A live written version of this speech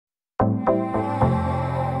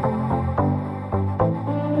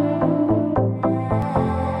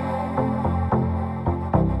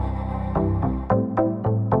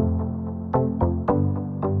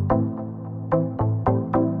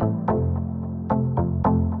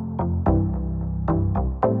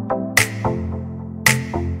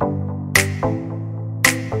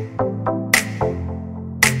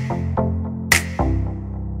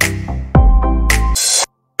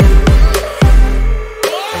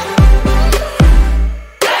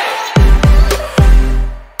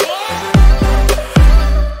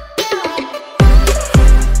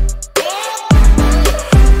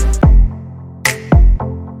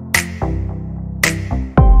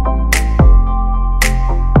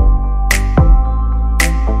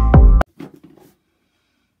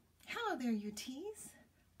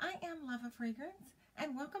love of fragrance,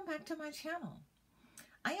 and welcome back to my channel.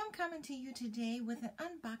 I am coming to you today with an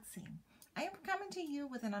unboxing. I am coming to you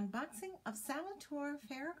with an unboxing of Salvatore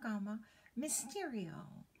Feragomo Misterio.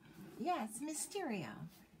 Yes, Misterio.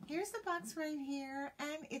 Here's the box right here,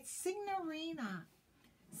 and it's Signorina.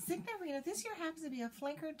 Signorina, this here happens to be a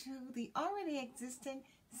flanker to the already existing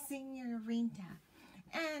Signorina.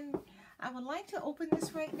 And I would like to open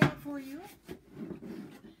this right now for you.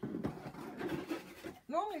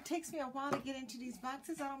 Normally it takes me a while to get into these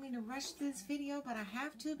boxes. I don't mean to rush this video, but I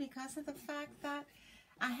have to because of the fact that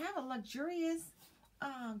I have a luxurious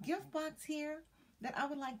gift box here that I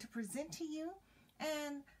would like to present to you.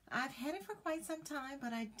 And I've had it for quite some time,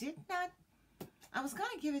 but I was going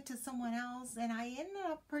to give it to someone else, and I ended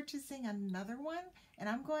up purchasing another one, and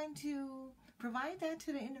I'm going to provide that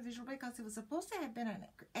to the individual because it was supposed to have been an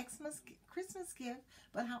Christmas gift,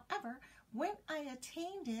 but however, when I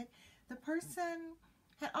attained it, the person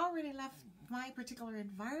had already left my particular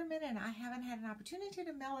environment, and I haven't had an opportunity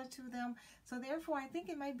to mail it to them. So therefore, I think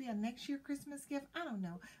it might be a next year Christmas gift. I don't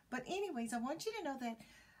know. But anyways, I want you to know that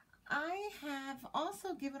I have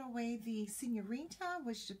also given away the Signorina,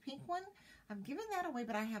 which is the pink one. I've given that away,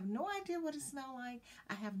 but I have no idea what it smells like.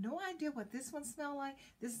 I have no idea what this one smells like.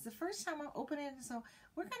 This is the first time I'm opening it, so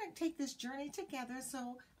we're going to take this journey together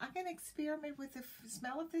so I can experiment with the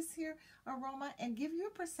smell of this here aroma and give you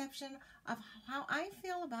a perception of how I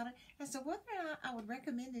feel about it as to whether or not I would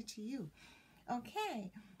recommend it to you.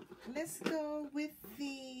 Okay, let's go with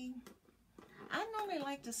the... I normally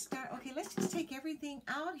like to start... Okay, let's just take everything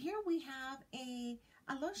out. Here we have a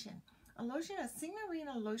lotion. A lotion, a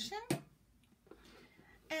Signorina lotion.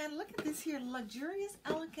 And look at this here, luxurious,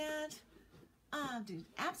 elegant, dude,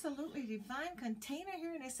 absolutely divine container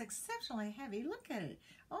here, and it's exceptionally heavy. Look at it.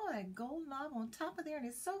 Oh, that gold knob on top of there, and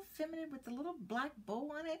it's so feminine with the little black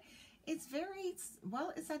bow on it. It's very,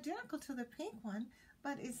 well, it's identical to the pink one,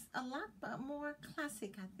 but it's a lot more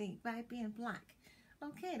classic, I think, by it being black.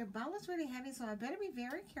 Okay, the bottle is really heavy, so I better be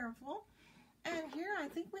very careful. And here, I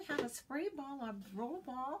think we have a spray ball or roll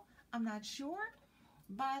ball. I'm not sure.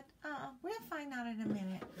 But we'll find out in a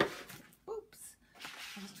minute. Oops.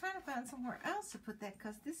 I was trying to find somewhere else to put that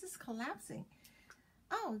because this is collapsing.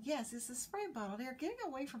 Oh, yes, it's a spray bottle. They're getting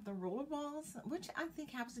away from the roller balls, which I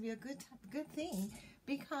think happens to be a good thing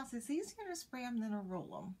because it's easier to spray them than to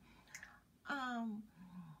roll them.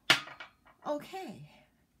 Okay.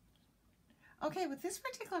 Okay, with this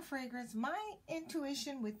particular fragrance, my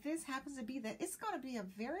intuition with this happens to be that it's going to be a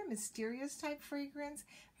very mysterious type fragrance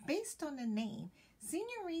based on the name.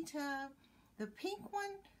 Signorina, the pink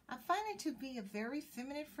one, I find it to be a very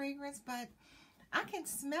feminine fragrance, but I can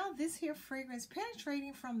smell this here fragrance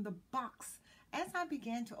penetrating from the box as I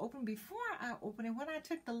began to open. Before I opened it, when I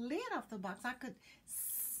took the lid off the box, I could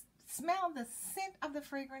smell the scent of the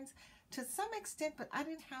fragrance to some extent, but I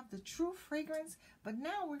didn't have the true fragrance. But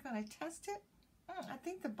now we're going to test it. I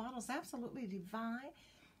think the bottle's absolutely divine.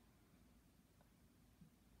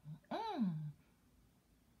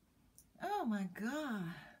 Oh my God.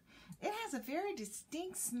 It has a very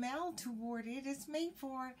distinct smell toward it. It's made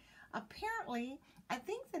for, apparently, I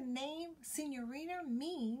think the name Signorina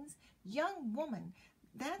means young woman.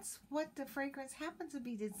 That's what the fragrance happens to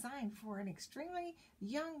be designed for, an extremely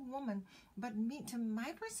young woman. But to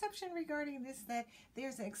my perception regarding this, that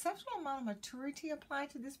there's an exceptional amount of maturity applied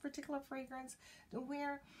to this particular fragrance, to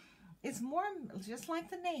where it's more, just like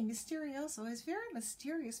the name, Misterioso. It's very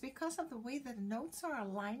mysterious because of the way that the notes are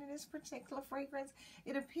aligned in this particular fragrance.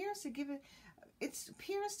 It appears to give it,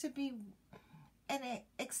 appears to be an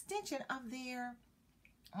extension of their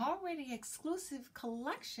already exclusive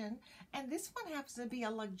collection, and this one happens to be a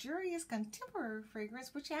luxurious contemporary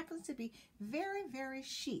fragrance, which happens to be very, very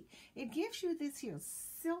chic. It gives you this here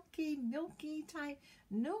silky, milky type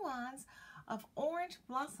nuance of orange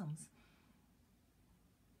blossoms.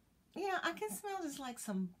 Yeah, I can smell just like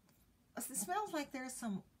it smells like there's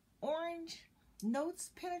some orange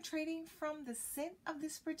notes penetrating from the scent of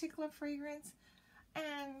this particular fragrance.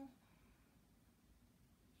 And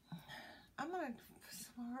I'm going to,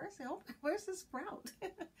 where's the sprout?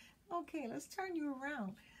 Okay, let's turn you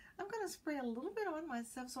around. I'm going to spray a little bit on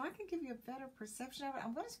myself so I can give you a better perception of it.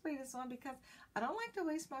 I'm going to spray this on because I don't like to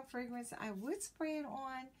waste my fragrance. I would spray it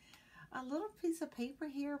on a little piece of paper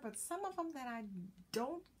here, but some of them that I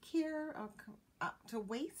don't care to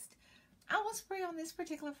waste, I will spray on this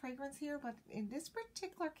particular fragrance here, but in this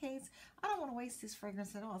particular case, I don't want to waste this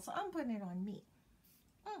fragrance at all, so I'm putting it on me.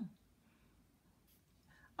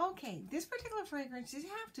 Okay, this particular fragrance, you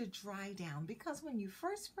have to dry down because when you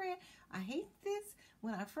first spray it, I hate this.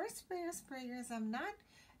 When I first spray sprayers, I'm not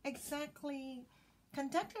exactly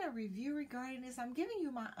conducted a review regarding this. I'm giving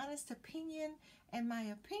you my honest opinion, and my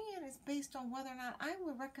opinion is based on whether or not I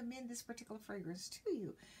would recommend this particular fragrance to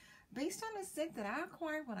you. Based on the scent that I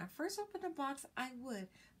acquired when I first opened the box, I would.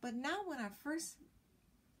 But now when I first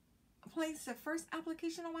placed the first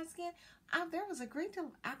application on my skin, there was a great deal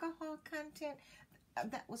of alcohol content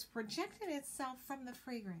that was projecting itself from the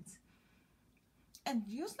fragrance. And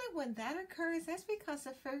usually when that occurs, that's because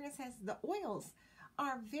the fragrance has, the oils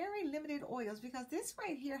are very limited oils, because this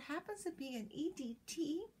right here happens to be an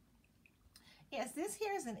EDT. Yes, this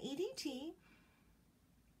here is an EDT.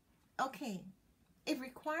 Okay, it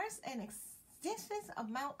requires an extensive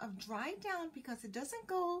amount of dry down because it doesn't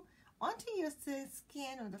go onto your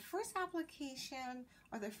skin or the first application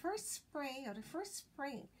or the first spray or the first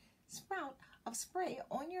sprout of spray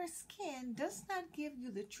on your skin does not give you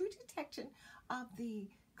the true detection of the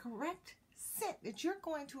correct scent that you're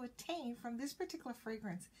going to attain from this particular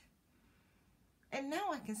fragrance. And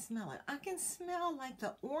now I can smell it. I can smell like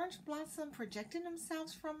the orange blossom projecting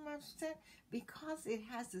themselves from my scent because it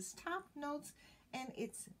has its top notes and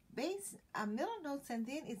its base, middle notes, and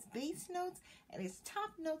then its base notes, and its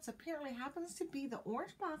top notes apparently happens to be the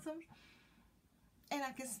orange blossom. And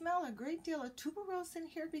I can smell a great deal of tuberose in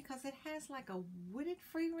here because it has like a wooded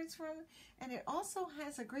fragrance from it, and it also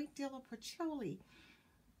has a great deal of patchouli.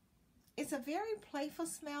 It's a very playful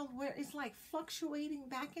smell where it's like fluctuating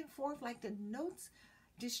back and forth, like the notes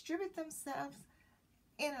distribute themselves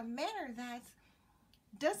in a manner that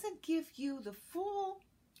doesn't give you the full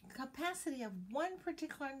capacity of one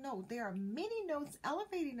particular note. There are many notes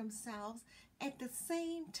elevating themselves at the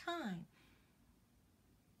same time,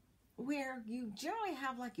 where you generally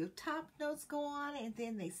have like your top notes go on and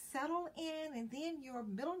then they settle in and then your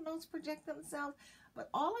middle notes project themselves, but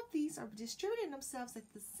all of these are distributing themselves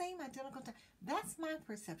at the same identical time. That's my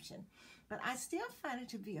perception, but I still find it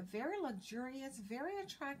to be a very luxurious, very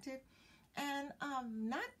attractive, and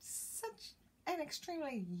not such an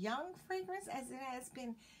extremely young fragrance as it has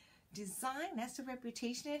been designed. That's the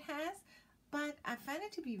reputation it has, but I find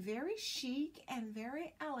it to be very chic and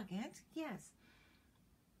very elegant. Yes.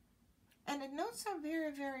 And the notes are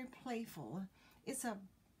very, very playful. It's a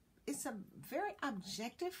very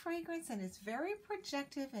objective fragrance, and it's very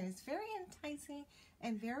projective, and it's very enticing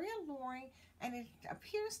and very alluring, and it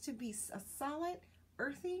appears to be a solid,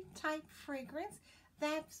 earthy type fragrance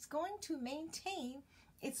that's going to maintain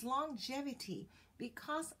its longevity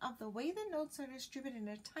because of the way the notes are distributed and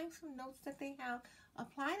the types of notes that they have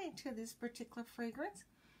applied into this particular fragrance.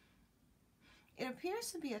 It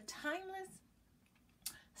appears to be a timeless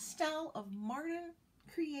style of modern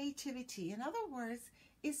creativity. In other words,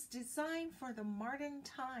 it's designed for the modern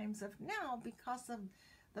times of now because of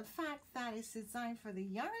the fact that it's designed for the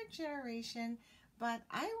younger generation, but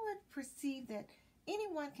I would perceive that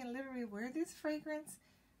anyone can literally wear this fragrance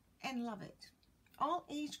and love it. All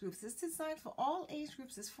age groups. It's designed for all age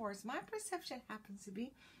groups as far as my perception happens to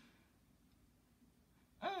be.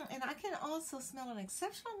 And I can also smell an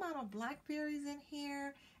exceptional amount of blackberries in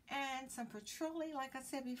here and some patchouli, like I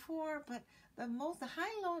said before, but the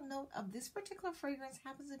high-low note of this particular fragrance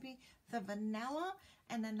happens to be the vanilla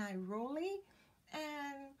and the neroli.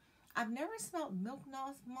 And I've never smelled milk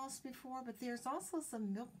moss before, but there's also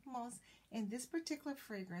some milk moss in this particular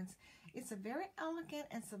fragrance. It's a very elegant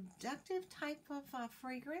and seductive type of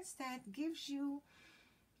fragrance that gives you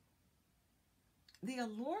the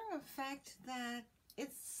alluring effect that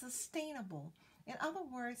it's sustainable. In other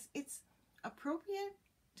words, it's appropriate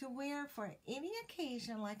to wear for any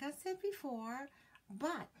occasion, like I said before,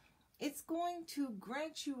 but it's going to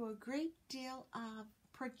grant you a great deal of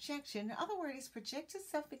projection. In other words, project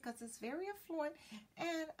itself because it's very affluent,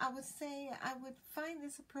 and I would say I would find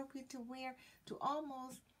this appropriate to wear to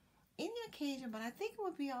almost any occasion, but I think it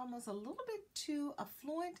would be almost a little bit too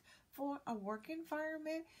affluent for a work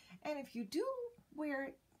environment. And if you do wear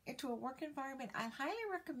it into a work environment, I highly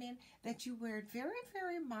recommend that you wear it very,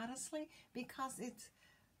 very modestly because it's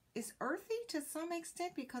earthy to some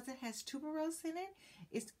extent because it has tuberose in it.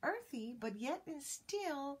 It's earthy, but yet and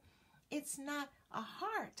still, it's not a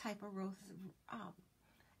hard type of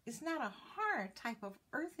it's not a hard type of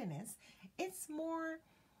earthiness. It's more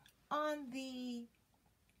on the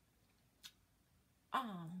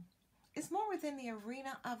it's more within the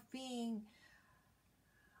arena of being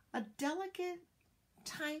a delicate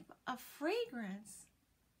type of fragrance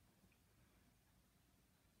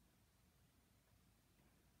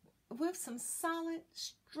with some solid,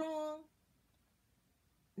 strong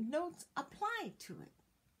notes applied to it,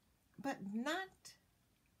 but not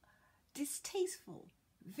distasteful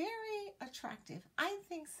very attractive. I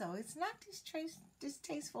think so. It's not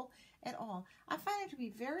distasteful at all. I find it to be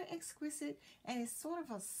very exquisite, and it's sort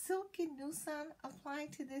of a silky nuisance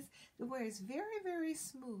applied to this, where it's very, very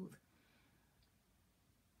smooth.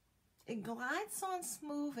 It glides on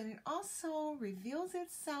smooth, and it also reveals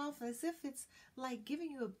itself as if it's like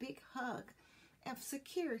giving you a big hug of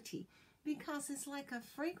security, because it's like a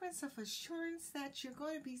fragrance of assurance that you're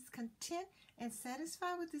going to be content and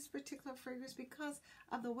satisfied with this particular fragrance because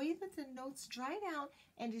of the way that the notes dried out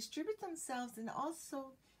and distribute themselves, and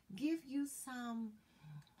also give you some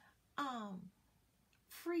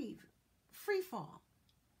free fall.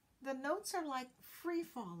 The notes are like free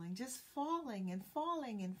falling, just falling and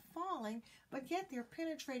falling and falling, but yet they're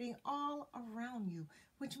penetrating all around you,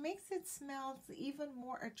 which makes it smell even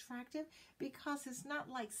more attractive because it's not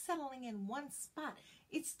like settling in one spot.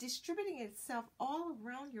 It's distributing itself all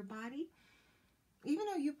around your body. Even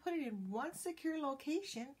though you put it in one secure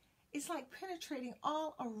location, it's like penetrating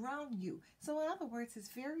all around you. So in other words, it's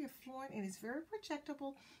very affluent and it's very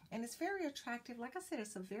projectable and it's very attractive. Like I said,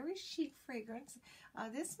 it's a very chic fragrance.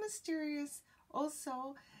 This Mysterious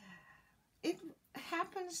also, it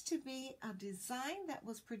happens to be a design that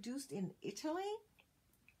was produced in Italy,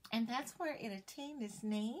 and that's where it attained its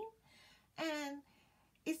name. And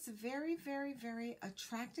it's a very, very, very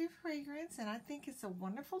attractive fragrance, and I think it's a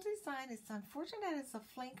wonderful design. It's unfortunate that it's a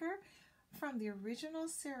flanker from the original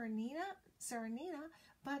Serenina,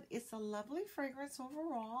 but it's a lovely fragrance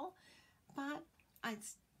overall. But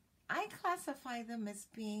I classify them as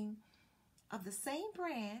being of the same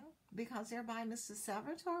brand because they're by Mr.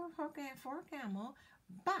 Salvatore Feragomo,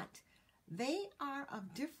 but they are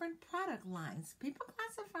of different product lines. People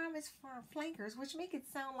classify them as flankers, which make it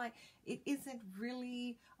sound like it isn't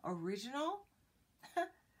really original.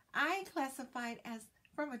 I classify it as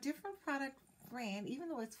from a different product brand, even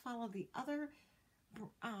though it's followed the other,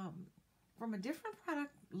 from a different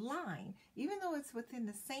product line, even though it's within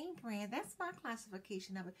the same brand. That's my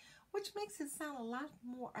classification of it, which makes it sound a lot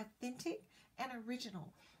more authentic and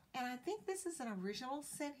original. And I think this is an original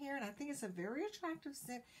scent here, and I think it's a very attractive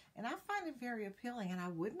scent, and I find it very appealing. And I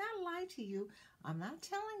would not lie to you. I'm not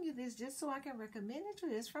telling you this just so I can recommend it to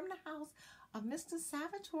you. It's from the house of Mr.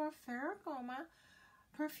 Salvatore Feragomo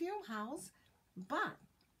Perfume House, but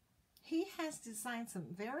he has designed some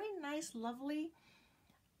very nice, lovely,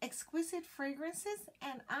 exquisite fragrances,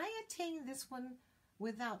 and I attained this one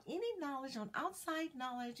without any knowledge, on outside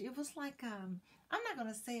knowledge. It was like, I'm not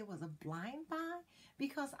going to say it was a blind buy,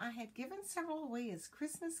 because I had given several away as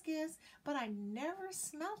Christmas gifts, but I never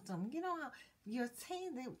smelt them. You know how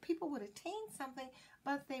people would attain something,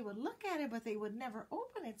 but they would look at it, but they would never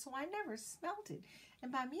open it, so I never smelt it.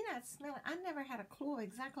 And by me not smelling, I never had a clue of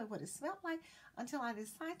exactly what it smelled like until I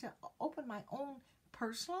decided to open my own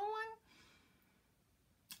personal one.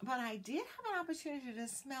 But I did have an opportunity to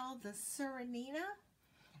smell the Serenina,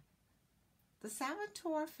 the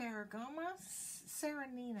Salvatore Feragomo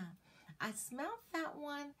Serenina. I smelled that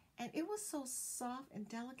one, and it was so soft and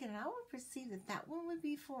delicate, and I would perceive that that one would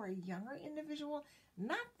be for a younger individual.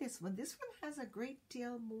 Not this one. This one has a great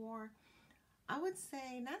deal more, I would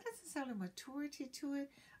say, not necessarily maturity to it,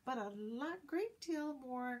 but a great deal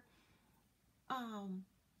more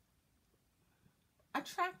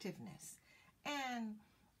attractiveness, and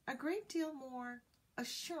a great deal more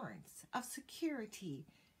assurance of security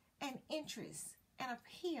and interest and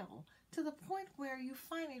appeal, to the point where you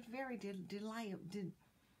find it very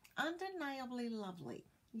undeniably lovely.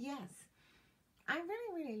 Yes, I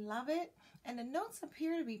really, really love it. And the notes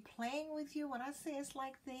appear to be playing with you. When I say it's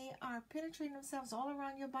like they are penetrating themselves all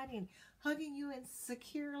around your body and hugging you and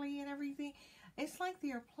securely and everything, it's like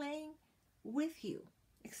they are playing with you.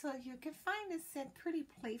 So you can find this scent pretty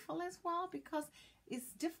playful as well, because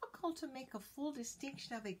it's difficult to make a full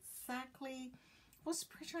distinction of exactly what's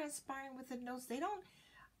transpiring with the notes. They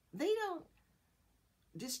don't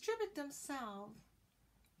distribute themselves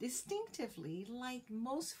distinctively like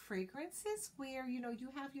most fragrances, where you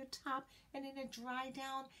have your top and then it dry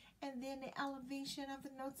down and then the elevation of the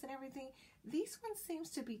notes and everything. This one seems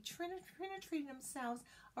to be penetrating themselves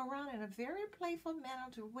around in a very playful manner,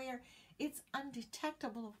 to where it's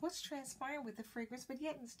undetectable of what's transpiring with the fragrance, but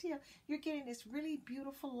yet and still you're getting this really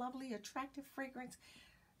beautiful, lovely, attractive fragrance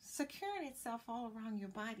securing itself all around your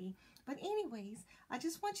body. But anyways, I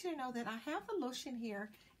just want you to know that I have the lotion here,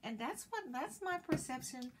 and that's my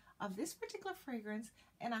perception of this particular fragrance,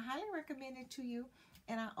 and I highly recommend it to you.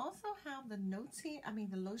 And I also have the notes here,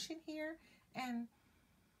 the lotion here, and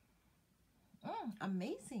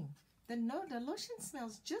amazing. The lotion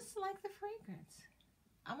smells just like the fragrance.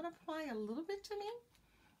 I'm going to apply a little bit to me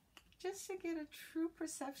just to get a true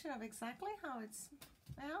perception of exactly how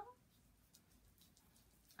Well,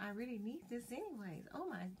 I really need this anyways. Oh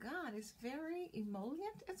my God, it's very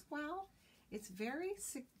emollient as well. It's very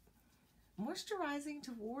moisturizing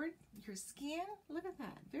toward your skin. Look at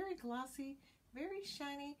that. Very glossy, very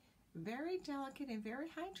shiny, very delicate, and very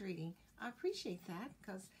hydrating. I appreciate that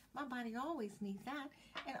because my body always needs that.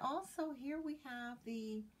 And also here we have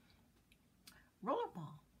the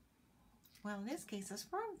rollerball. Well, in this case, a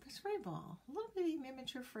spray ball. A little bitty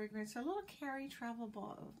miniature fragrance, a little carry travel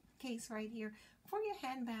ball case right here for your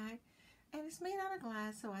handbag. And it's made out of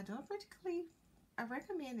glass, so I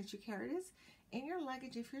recommend that you carry this in your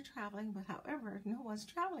luggage if you're traveling. But however, no one's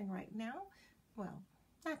traveling right now. Well,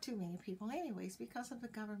 not too many people anyways because of the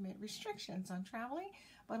government restrictions on traveling.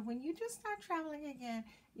 But when you do start traveling again,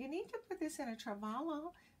 you need to put this in a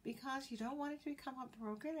Travalo because you don't want it to become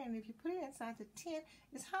broken. And if you put it inside the tin,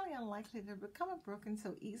 it's highly unlikely to become broken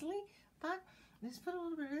so easily. But let's put a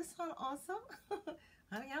little bit of this on also.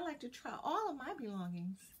 Honey, I like to try all of my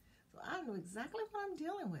belongings, so I know exactly what I'm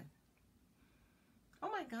dealing with. Oh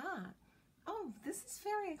my God. Oh, this is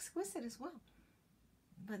very exquisite as well.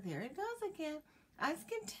 But there it goes again. I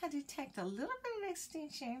can detect a little bit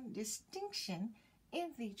of distinction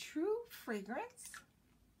in the true fragrance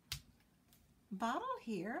bottle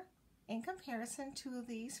here in comparison to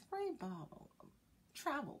the spray bottle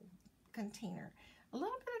travel container. A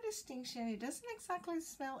little bit of distinction. It doesn't exactly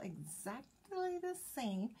smell exactly the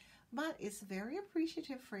same, but it's very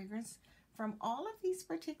appreciative fragrance from all of these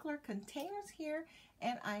particular containers here,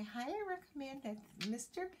 and I highly recommend that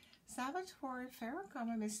Mr. Salvatore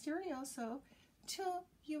Feragomo Misterioso to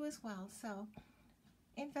you as well. So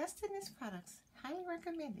invest in these products. Highly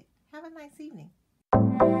recommend it. Have a nice evening.